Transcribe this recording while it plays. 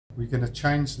We're going to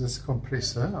change this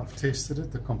compressor. I've tested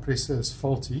it. The compressor is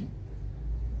faulty.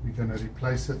 We're going to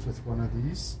replace it with one of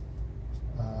these.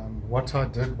 What I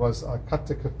did was I cut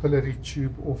the capillary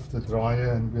tube off the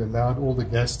dryer and we allowed all the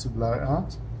gas to blow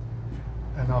out.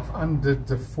 And I've undid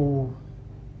the 4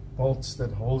 bolts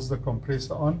that holds the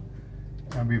compressor on,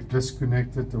 and we've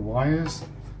disconnected the wires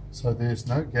so there's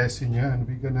no gas in here, and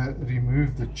we're going to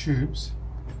remove the tubes,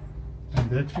 and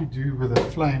that we do with a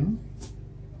flame.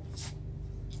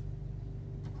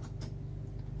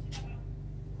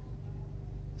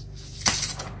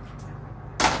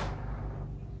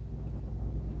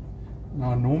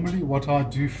 Now normally what I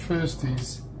do first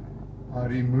is I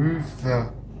remove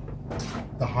the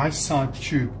high side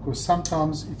tube, because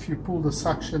sometimes if you pull the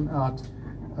suction out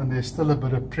and there's still a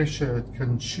bit of pressure, it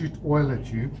can shoot oil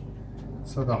at you.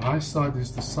 So the high side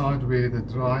is the side where the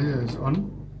dryer is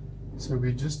on. So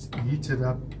we just heat it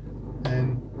up,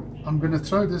 and I'm going to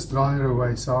throw this dryer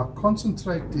away. So I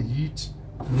concentrate the heat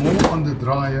more on the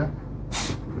dryer.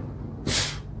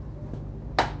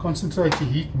 Concentrate the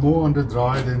heat more on the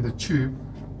dryer than the tube,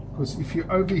 because if you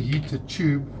overheat the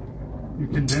tube, you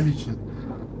can damage it.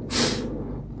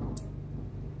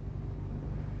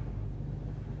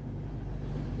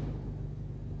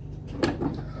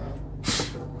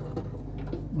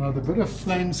 Now the bit of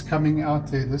flames coming out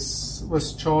there, this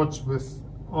was charged with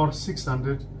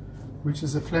R600, which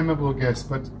is a flammable gas,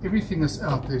 but everything is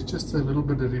out. There's just a little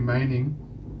bit of remaining.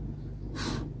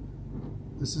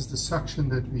 This is the suction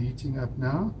that we're heating up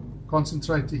now.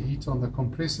 Concentrate the heat on the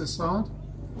compressor side.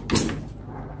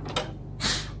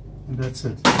 And that's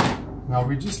it. Now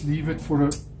we just leave it for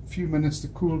a few minutes to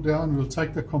cool down. We'll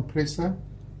take the compressor,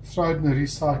 throw it in the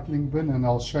recycling bin, and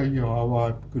I'll show you how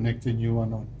I connect a new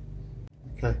one on.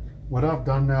 Okay, what I've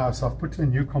done now is I've put a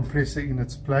new compressor in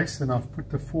its place, and I've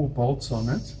put the 4 bolts on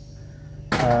it.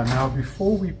 Now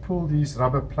before we pull these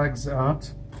rubber plugs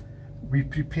out, we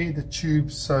prepare the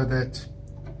tubes so that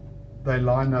they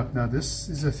line up. Now this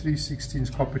is a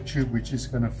 3/16 copper tube which is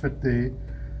going to fit there,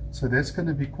 so that's going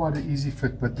to be quite an easy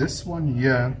fit, but this one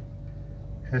here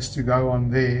has to go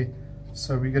on there,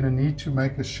 so we're going to need to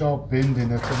make a sharp bend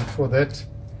in it, and for that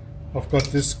I've got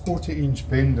this 1/4 inch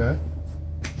bender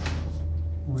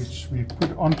which we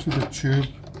put onto the tube,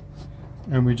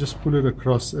 and we just pull it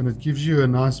across, and it gives you a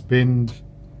nice bend,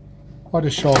 quite a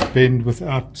sharp bend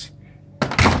without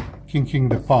kinking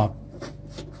the pipe.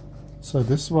 So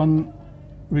this one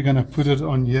we're going to put it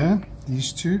on here,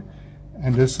 these two,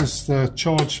 and this is the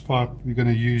charge pipe we're going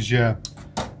to use here.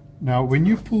 Now when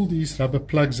you pull these rubber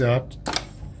plugs out,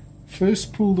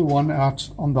 first pull the one out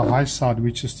on the high side,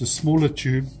 which is the smaller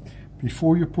tube,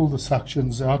 before you pull the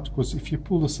suctions out, because if you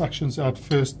pull the suctions out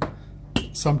first,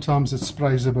 sometimes it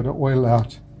sprays a bit of oil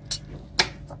out.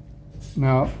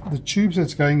 Now the tubes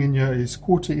that's going in here is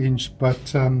 1/4 inch,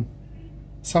 but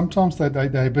sometimes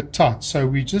they're a bit tight, so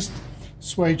we just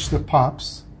swage the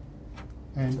pipes,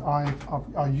 and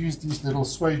I use these little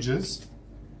swages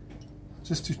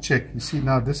just to check. You see,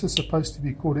 now this is supposed to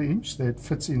be 1/4 inch, that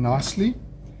fits in nicely,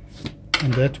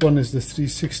 and that one is the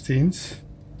 3/16,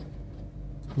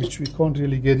 which we can't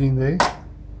really get in there,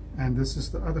 and this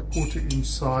is the other 1/4 inch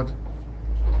side,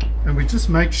 and we just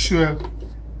make sure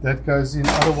that goes in,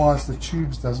 otherwise the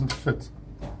tubes doesn't fit.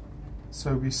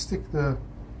 So we stick the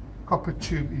copper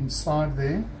tube inside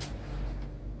there,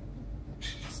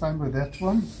 same with that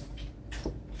one,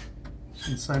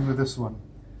 and same with this one.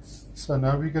 So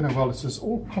now we're going to weld. This is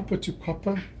all copper to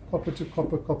copper, copper to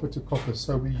copper, copper to copper.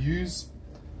 So we use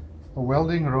a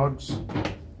welding rod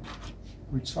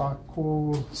which I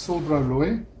call silver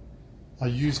alloy. I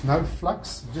use no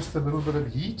flux, just a little bit of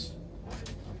heat,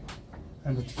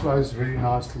 and it flows very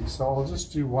nicely. So I'll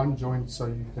just do one joint so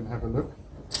you can have a look.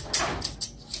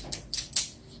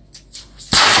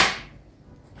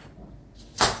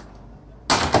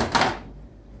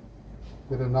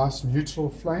 Get a nice neutral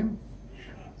flame.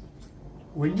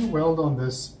 When you weld on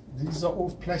this, these are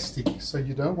all plastic, so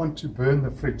you don't want to burn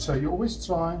the fridge. So you always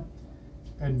try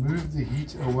and move the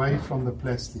heat away from the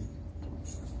plastic.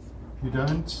 You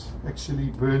don't actually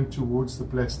burn towards the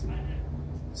plastic.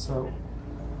 So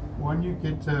when you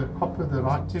get the copper the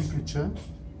right temperature,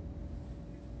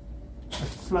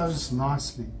 it flows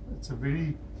nicely. It's a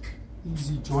very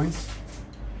easy joint.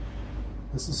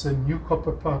 This is a new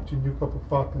copper pipe to new copper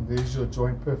pipe, and there's your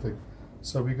joint perfect.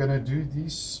 So we're going to do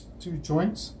these 2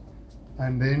 joints,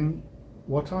 and then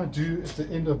what I do at the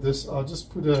end of this, I'll just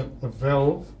put a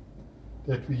valve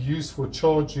that we use for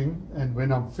charging, and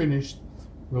when I'm finished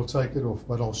we'll take it off,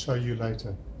 but I'll show you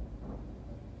later.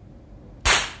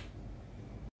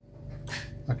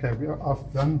 Okay,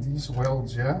 I've done these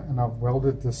welds here, and I've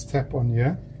welded this tap on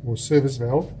here, or service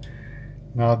valve,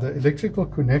 Now the electrical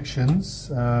connections,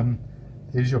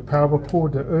 there's your power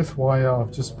cord, the earth wire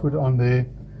I've just put on there,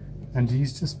 and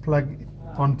these just plug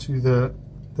onto the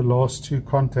last two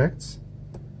contacts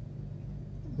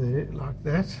there, like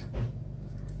that.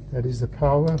 That is the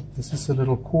power. This is a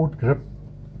little cord grip,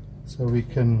 so we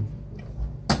can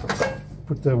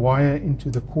put the wire into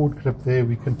the cord grip there.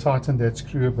 We can tighten that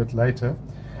screw a bit later.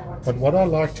 But what I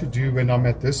like to do when I'm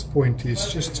at this point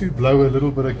is just to blow a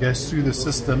little bit of gas through the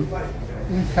system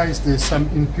in case there's some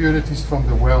impurities from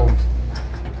the weld.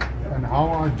 And how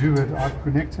I do it, I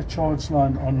connect a charge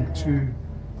line onto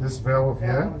this valve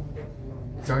here.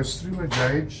 It goes through a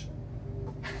gauge,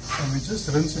 and we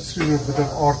just rinse it through a bit of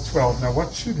R12. Now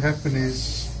what should happen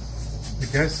is the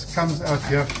gas comes out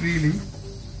here freely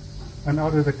and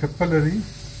out of the capillary.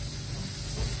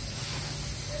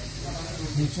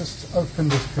 We just open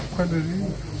this capillary,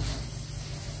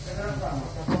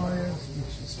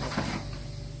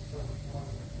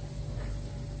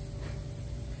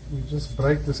 we just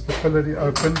break this capillary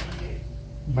open,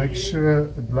 make sure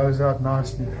it blows out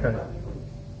nicely. Okay.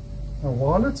 Now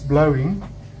while it's blowing,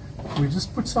 we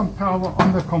just put some power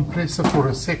on the compressor for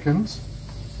a second.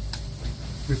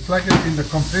 We plug it in, the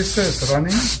compressor is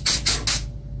running,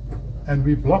 and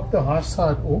we block the high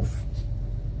side off.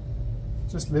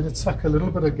 Just let it suck a little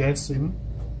bit of gas in,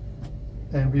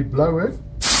 and we blow it.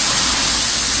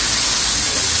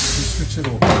 We switch it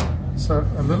off. So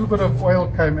a little bit of oil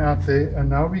came out there, and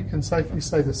now we can safely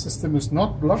say the system is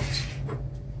not blocked.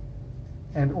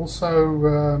 And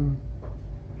also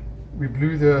we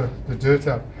blew the dirt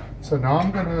up. So now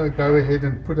I'm going to go ahead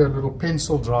and put a little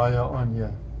pencil dryer on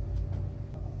here.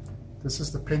 This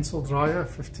is the pencil dryer,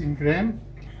 15 gram,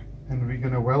 and we're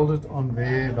going to weld it on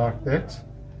there like that.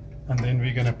 And then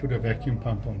we're going to put a vacuum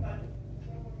pump on.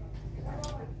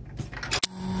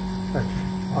 Okay,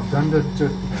 I've done the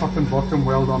top and bottom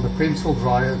weld on the pencil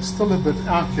dryer. It's still a bit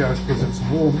out here because it's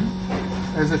warm.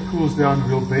 As it cools down,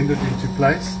 we'll bend it into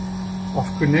place.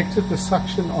 I've connected the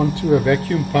suction onto a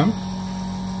vacuum pump,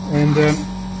 and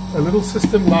a little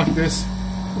system like this,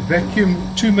 vacuum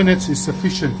 2 minutes is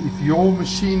sufficient. If your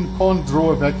machine can't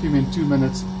draw a vacuum in 2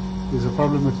 minutes, there's a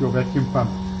problem with your vacuum pump.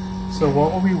 So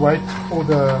while we wait for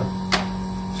the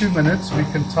 2 minutes, we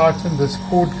can tighten this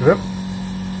cord grip.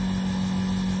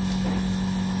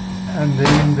 And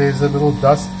then there's a little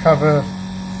dust cover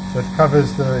that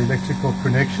covers the electrical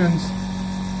connections,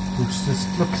 which just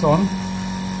clips on.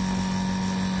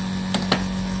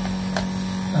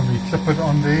 And we clip it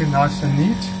on there nice and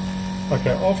neat.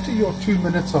 Okay, after your 2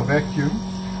 minutes of vacuum,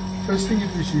 first thing you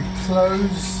do is you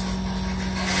close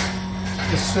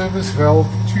the service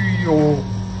valve to your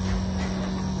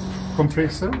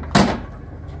compressor,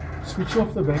 switch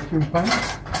off the vacuum pump,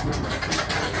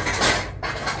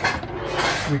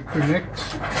 we connect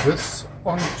this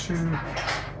onto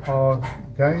our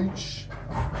gauge,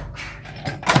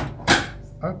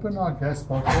 open our gas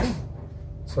bottle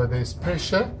so there's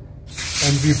pressure,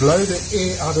 and we blow the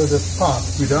air out of the pipe.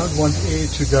 We don't want air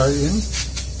to go in,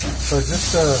 so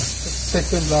just a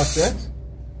second like that,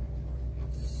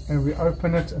 and we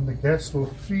open it, and the gas will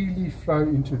freely flow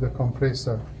into the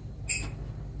compressor.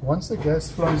 Once the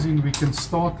gas flows in, we can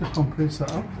start the compressor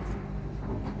up.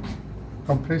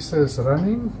 Compressor is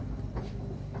running.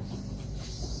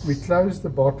 We close the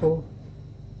bottle,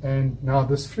 and now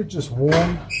this fridge is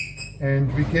warm,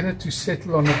 and we get it to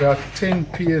settle on about 10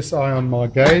 psi on my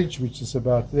gauge, which is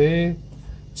about there.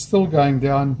 Still going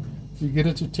down. You get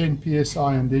it to 10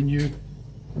 psi, and then you're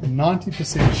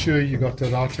 90% sure you got the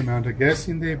right amount of gas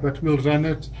in there, but we'll run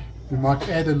it. We might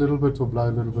add a little bit or blow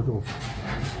a little bit off.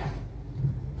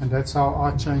 And that's how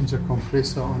I change a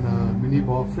compressor on a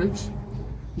minibar fridge.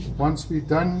 Once we're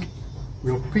done,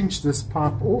 we'll pinch this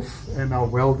pipe off and I'll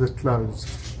weld it closed,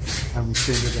 and we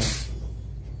send it out.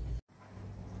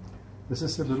 This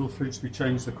is a little fridge we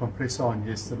changed the compressor on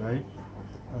yesterday,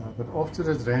 but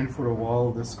after it ran for a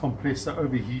while, this compressor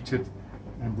overheated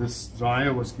and this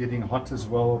dryer was getting hot as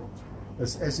well.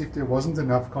 It's as if there wasn't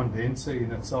enough condenser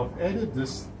in it, so I've added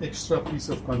this extra piece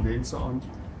of condenser on.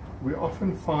 We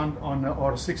often find on an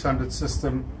R600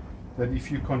 system that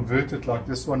if you convert it, like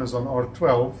this one is on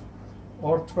R12,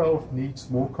 R12 needs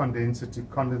more condenser to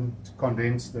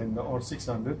condense than the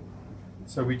R600.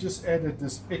 So we just added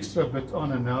this extra bit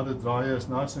on, and now the dryer is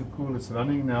nice and cool. It's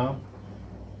running now,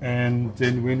 and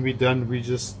then when we're done, we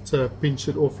just pinch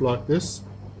it off like this,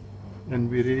 and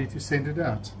we're ready to send it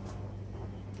out.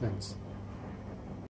 Thanks.